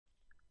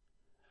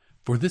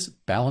For this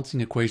balancing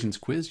equations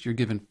quiz, you're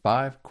given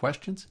 5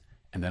 questions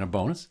and then a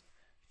bonus.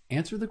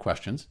 Answer the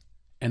questions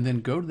and then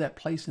go to that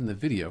place in the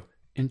video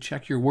and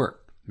check your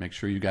work. Make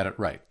sure you got it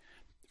right.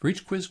 For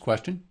each quiz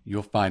question,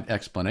 you'll find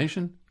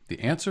explanation,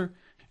 the answer,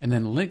 and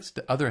then links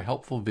to other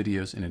helpful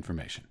videos and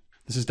information.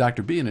 This is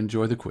Dr. B and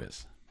enjoy the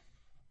quiz.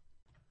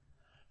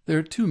 There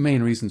are 2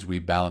 main reasons we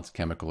balance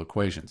chemical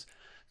equations.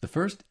 The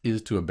first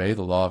is to obey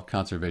the law of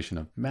conservation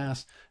of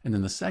mass, and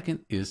then the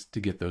second is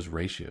to get those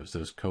ratios,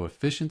 those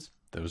coefficients.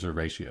 Those are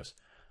ratios.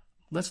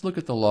 Let's look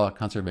at the law of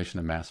conservation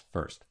of mass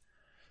first.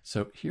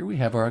 So here we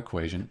have our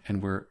equation,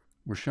 and we're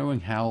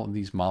showing how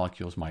these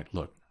molecules might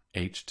look.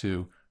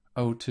 H2,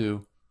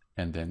 O2,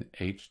 and then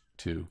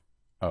H2O.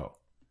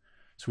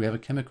 So we have a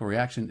chemical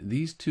reaction.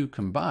 These 2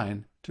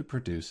 combine to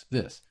produce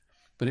this.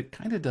 But it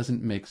kind of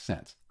doesn't make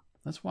sense.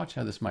 Let's watch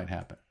how this might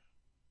happen.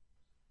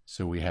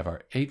 So we have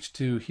our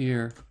H2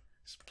 here,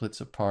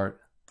 splits apart,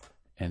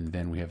 and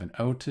then we have an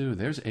O2.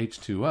 There's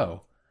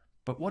H2O.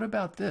 But what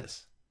about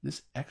this?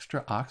 This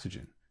extra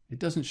oxygen. It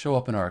doesn't show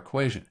up in our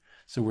equation.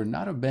 So we're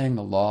not obeying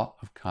the law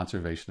of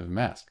conservation of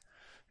mass.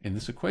 In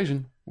this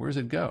equation, where does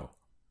it go?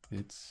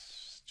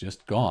 It's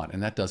just gone,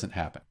 and that doesn't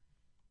happen.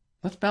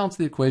 Let's balance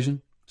the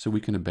equation so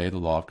we can obey the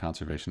law of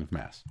conservation of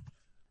mass.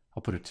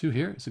 I'll put a 2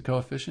 here as a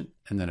coefficient,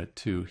 and then a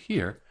 2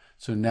 here.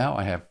 So now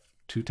I have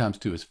 2 times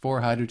 2 is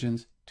 4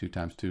 hydrogens, 2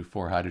 times 2,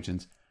 4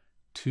 hydrogens,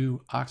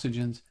 2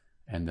 oxygens,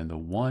 and then the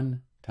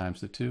 1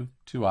 times the 2,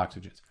 2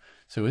 oxygens.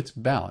 So it's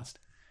balanced.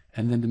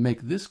 And then to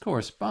make this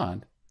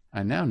correspond,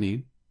 I now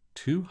need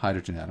 2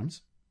 hydrogen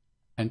atoms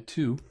and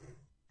 2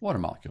 water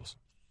molecules.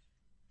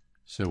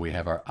 So we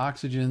have our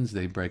oxygens,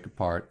 they break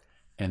apart,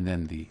 and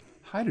then the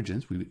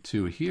hydrogens, we get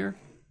 2 here,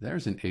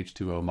 there's an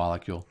H2O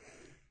molecule.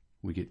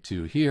 We get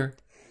 2 here,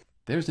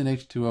 there's an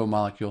H2O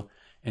molecule,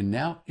 and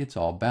now it's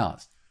all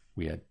balanced.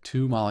 We had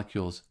 2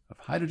 molecules of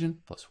hydrogen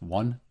plus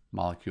 1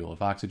 molecule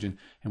of oxygen,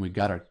 and we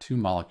got our 2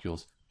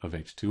 molecules of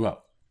H2O.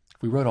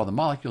 If we wrote all the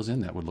molecules in,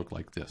 that would look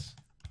like this.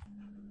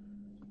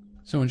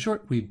 So in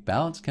short, we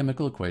balance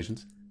chemical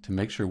equations to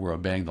make sure we're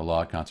obeying the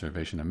law of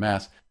conservation of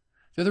mass.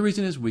 The other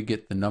reason is we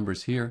get the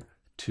numbers here,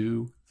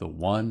 2, the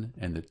 1,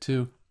 and the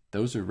 2.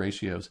 Those are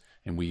ratios,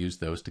 and we use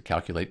those to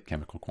calculate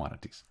chemical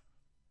quantities.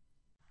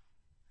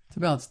 To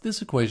balance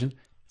this equation,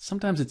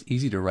 sometimes it's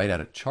easy to write out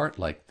a chart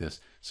like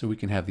this so we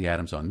can have the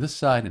atoms on this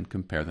side and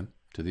compare them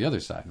to the other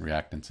side,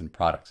 reactants and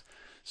products.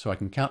 So I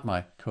can count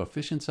my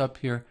coefficients up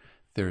here.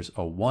 There's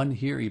a 1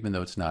 here, even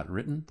though it's not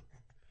written.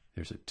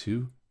 There's a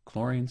 2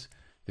 chlorines.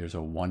 There's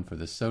a 1 for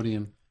the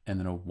sodium, and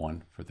then a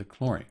 1 for the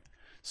chlorine.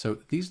 So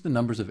these are the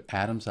numbers of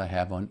atoms I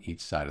have on each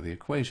side of the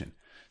equation.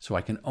 So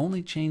I can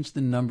only change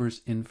the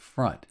numbers in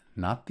front,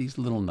 not these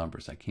little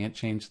numbers. I can't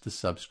change the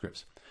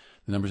subscripts.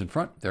 The numbers in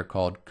front, they're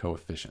called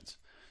coefficients.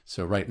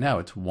 So right now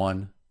it's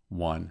 1,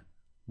 1,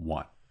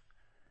 1.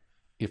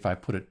 If I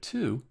put a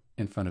 2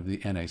 in front of the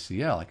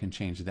NaCl, I can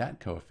change that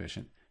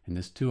coefficient. And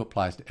this 2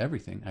 applies to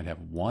everything. I'd have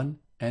 1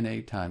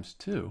 Na times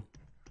 2.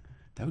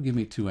 That would give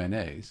me 2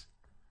 Nas.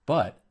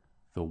 But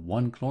the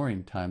 1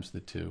 chlorine times the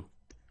 2,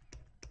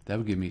 that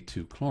would give me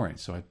 2 chlorines.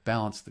 So I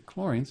balance the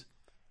chlorines,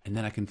 and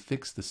then I can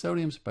fix the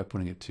sodiums by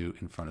putting a 2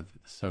 in front of the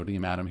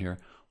sodium atom here.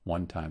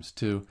 1 times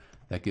 2,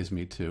 that gives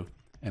me 2,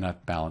 and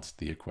I've balanced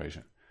the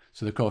equation.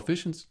 So the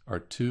coefficients are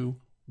 2,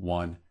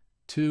 1,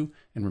 2,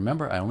 and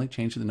remember, I only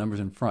changed the numbers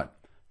in front,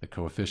 the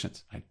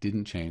coefficients. I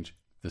didn't change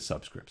the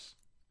subscripts.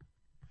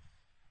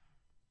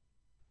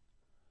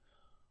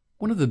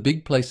 One of the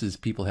big places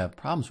people have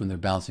problems when they're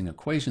balancing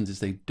equations is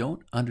they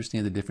don't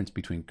understand the difference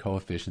between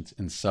coefficients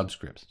and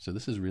subscripts. So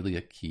this is really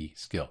a key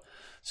skill.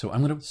 So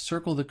I'm going to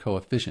circle the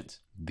coefficients.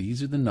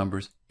 These are the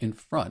numbers in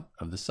front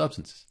of the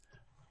substances.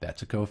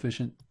 That's a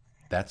coefficient,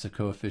 that's a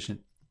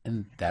coefficient,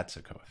 and that's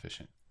a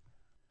coefficient.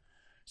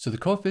 So the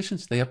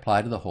coefficients, they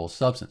apply to the whole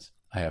substance.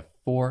 I have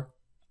 4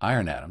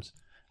 iron atoms.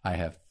 I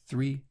have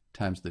 3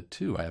 times the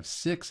 2. I have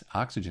 6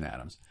 oxygen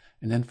atoms.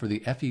 And then for the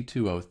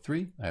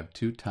Fe2O3, I have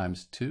 2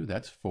 times 2.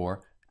 That's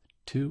 4.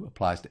 2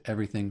 applies to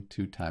everything.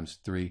 2 times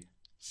 3,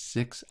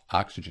 6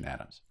 oxygen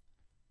atoms.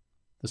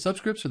 The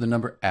subscripts are the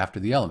number after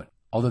the element.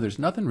 Although there's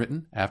nothing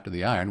written after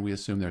the iron, we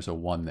assume there's a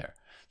 1 there.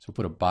 So we'll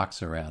put a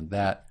box around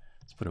that.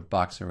 Let's put a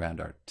box around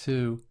our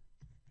 2.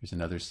 There's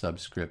another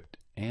subscript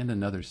and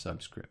another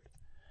subscript.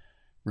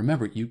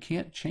 Remember, you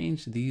can't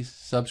change these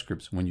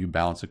subscripts when you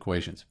balance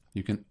equations.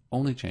 You can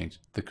only change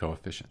the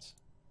coefficients.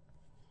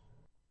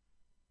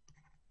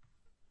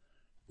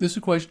 This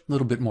equation is a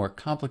little bit more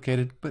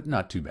complicated, but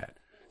not too bad.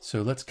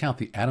 So let's count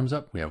the atoms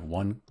up. We have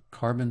 1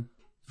 carbon,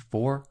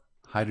 4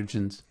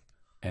 hydrogens,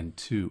 and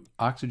 2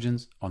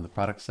 oxygens. On the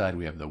product side,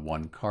 we have the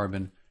 1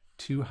 carbon,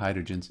 2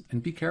 hydrogens,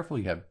 and be careful,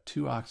 you have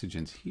 2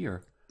 oxygens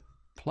here,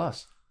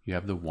 plus you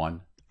have the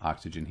 1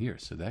 oxygen here.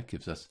 So that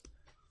gives us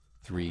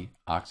 3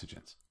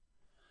 oxygens.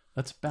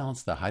 Let's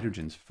balance the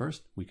hydrogens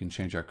first. We can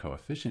change our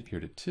coefficient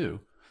here to 2.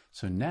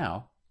 So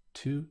now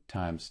 2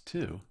 times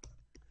 2,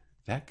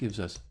 that gives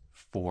us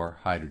 4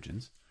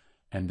 hydrogens.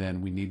 And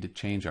then we need to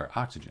change our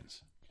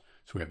oxygens.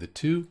 So we have the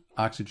 2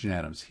 oxygen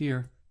atoms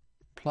here,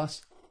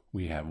 plus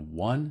we have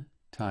 1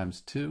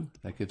 times 2,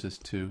 that gives us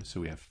 2.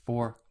 So we have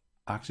 4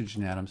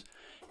 oxygen atoms.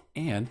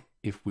 And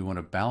if we want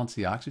to balance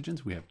the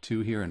oxygens, we have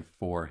 2 here and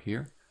 4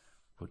 here.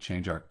 We'll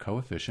change our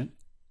coefficient,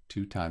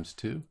 2 times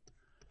 2.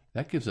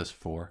 That gives us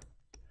 4.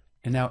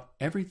 And now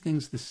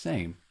everything's the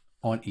same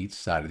on each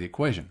side of the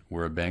equation.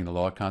 We're obeying the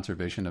law of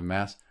conservation of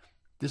mass.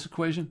 This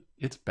equation,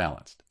 it's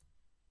balanced.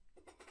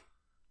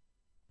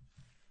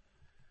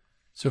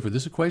 So for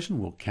this equation,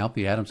 we'll count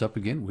the atoms up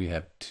again. We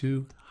have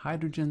 2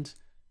 hydrogens,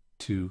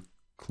 2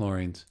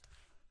 chlorines,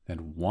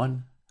 then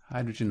 1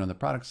 hydrogen on the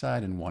product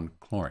side and 1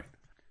 chlorine.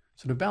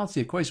 So to balance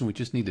the equation, we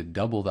just need to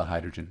double the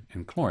hydrogen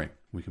in chlorine.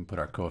 We can put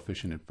our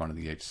coefficient in front of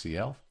the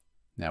HCl.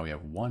 Now we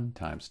have 1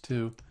 times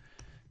 2.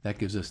 That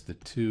gives us the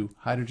 2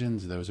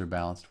 hydrogens. Those are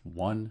balanced.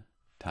 1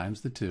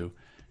 times the 2.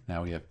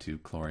 Now we have 2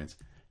 chlorines.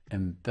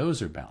 And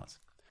those are balanced.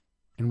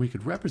 And we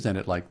could represent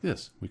it like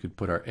this. We could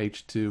put our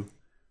H2,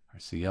 our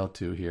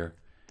Cl2 here.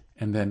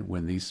 And then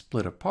when these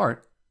split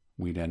apart,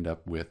 we'd end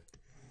up with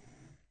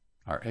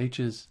our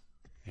H's,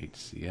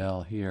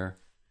 HCl here,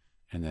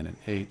 and then an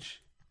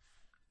H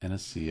and a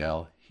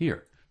Cl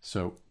here.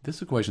 So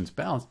this equation's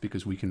balanced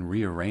because we can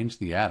rearrange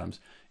the atoms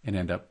and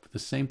end up with the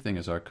same thing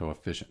as our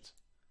coefficients.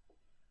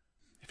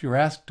 If you were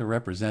asked to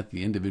represent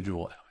the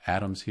individual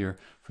atoms here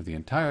for the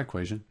entire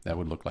equation, that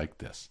would look like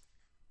this.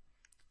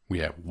 We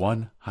have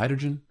 1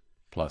 hydrogen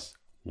plus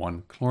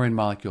 1 chlorine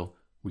molecule.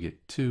 We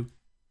get 2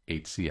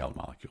 HCl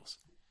molecules.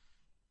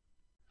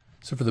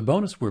 So for the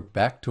bonus, we're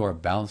back to our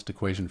balanced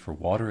equation for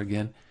water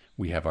again.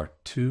 We have our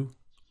 2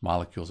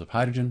 molecules of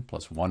hydrogen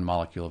plus 1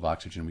 molecule of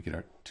oxygen. We get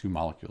our 2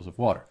 molecules of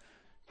water.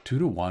 2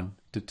 to 1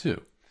 to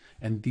 2.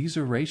 And these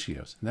are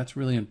ratios. And that's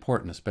really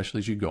important, especially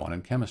as you go on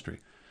in chemistry.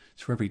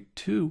 So for every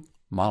 2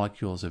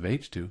 molecules of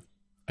H2,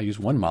 I use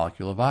 1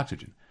 molecule of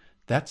oxygen.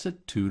 That's a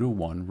 2 to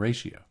 1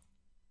 ratio.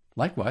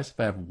 Likewise, if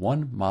I have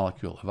 1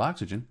 molecule of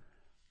oxygen,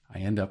 I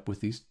end up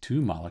with these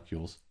 2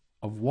 molecules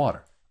of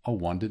water, a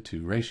 1 to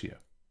 2 ratio.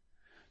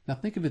 Now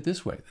think of it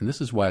this way, and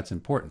this is why it's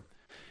important.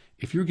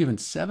 If you're given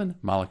 7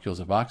 molecules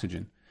of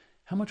oxygen,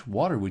 how much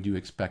water would you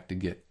expect to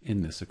get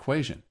in this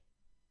equation?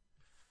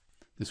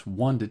 This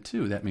 1 to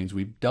 2, that means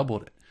we've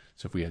doubled it.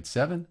 So if we had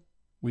 7,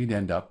 we'd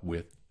end up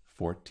with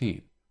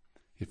 14.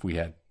 If we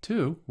had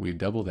 2, we'd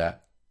double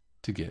that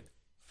to get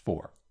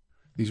 4.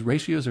 These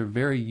ratios are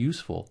very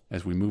useful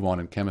as we move on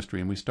in chemistry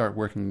and we start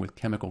working with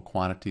chemical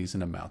quantities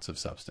and amounts of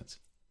substance.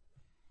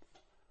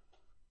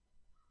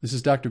 This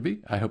is Dr. B.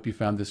 I hope you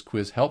found this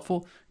quiz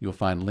helpful. You'll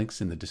find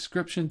links in the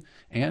description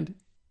and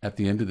at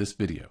the end of this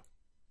video.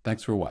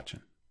 Thanks for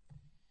watching.